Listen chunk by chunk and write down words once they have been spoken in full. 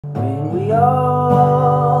we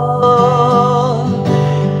all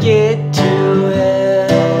get to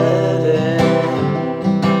heaven,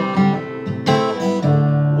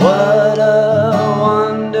 what a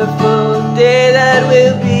wonderful day that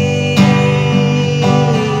will be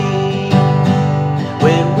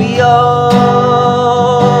when we all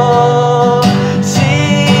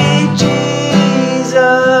see Jesus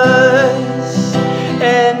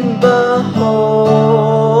and behold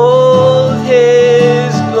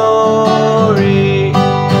His glory.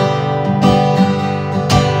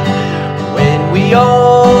 When we all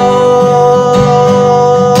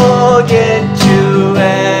get to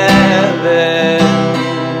heaven,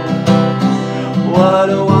 what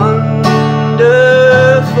a wonderful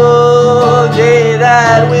day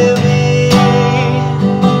that will be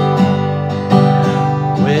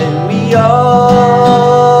when we all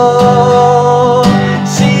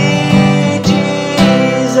see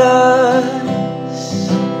Jesus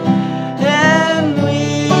and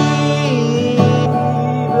we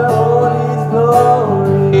behold His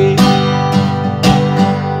glory.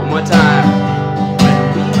 One more time. When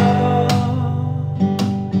we all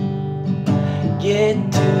get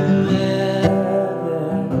to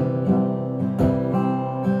heaven,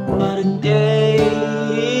 what a day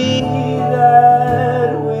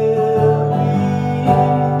that will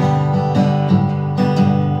be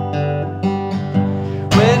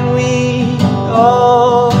when we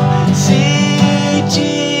all see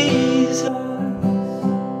Jesus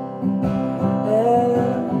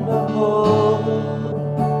and behold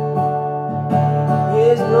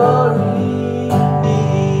His glory.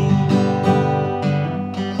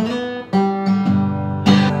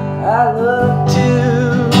 I look to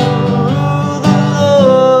the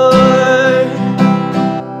Lord,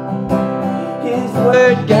 His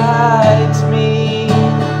word guides me,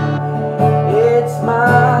 it's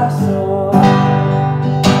my soul.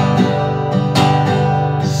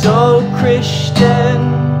 So Christian,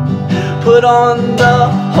 put on the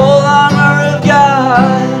whole armor of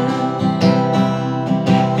God,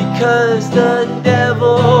 because the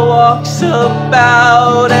devil walks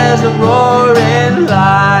about as a roaring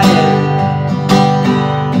lion.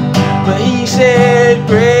 But He said,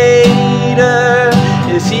 greater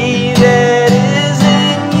is He that is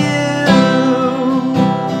in you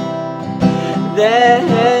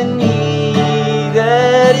than he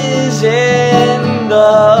that is in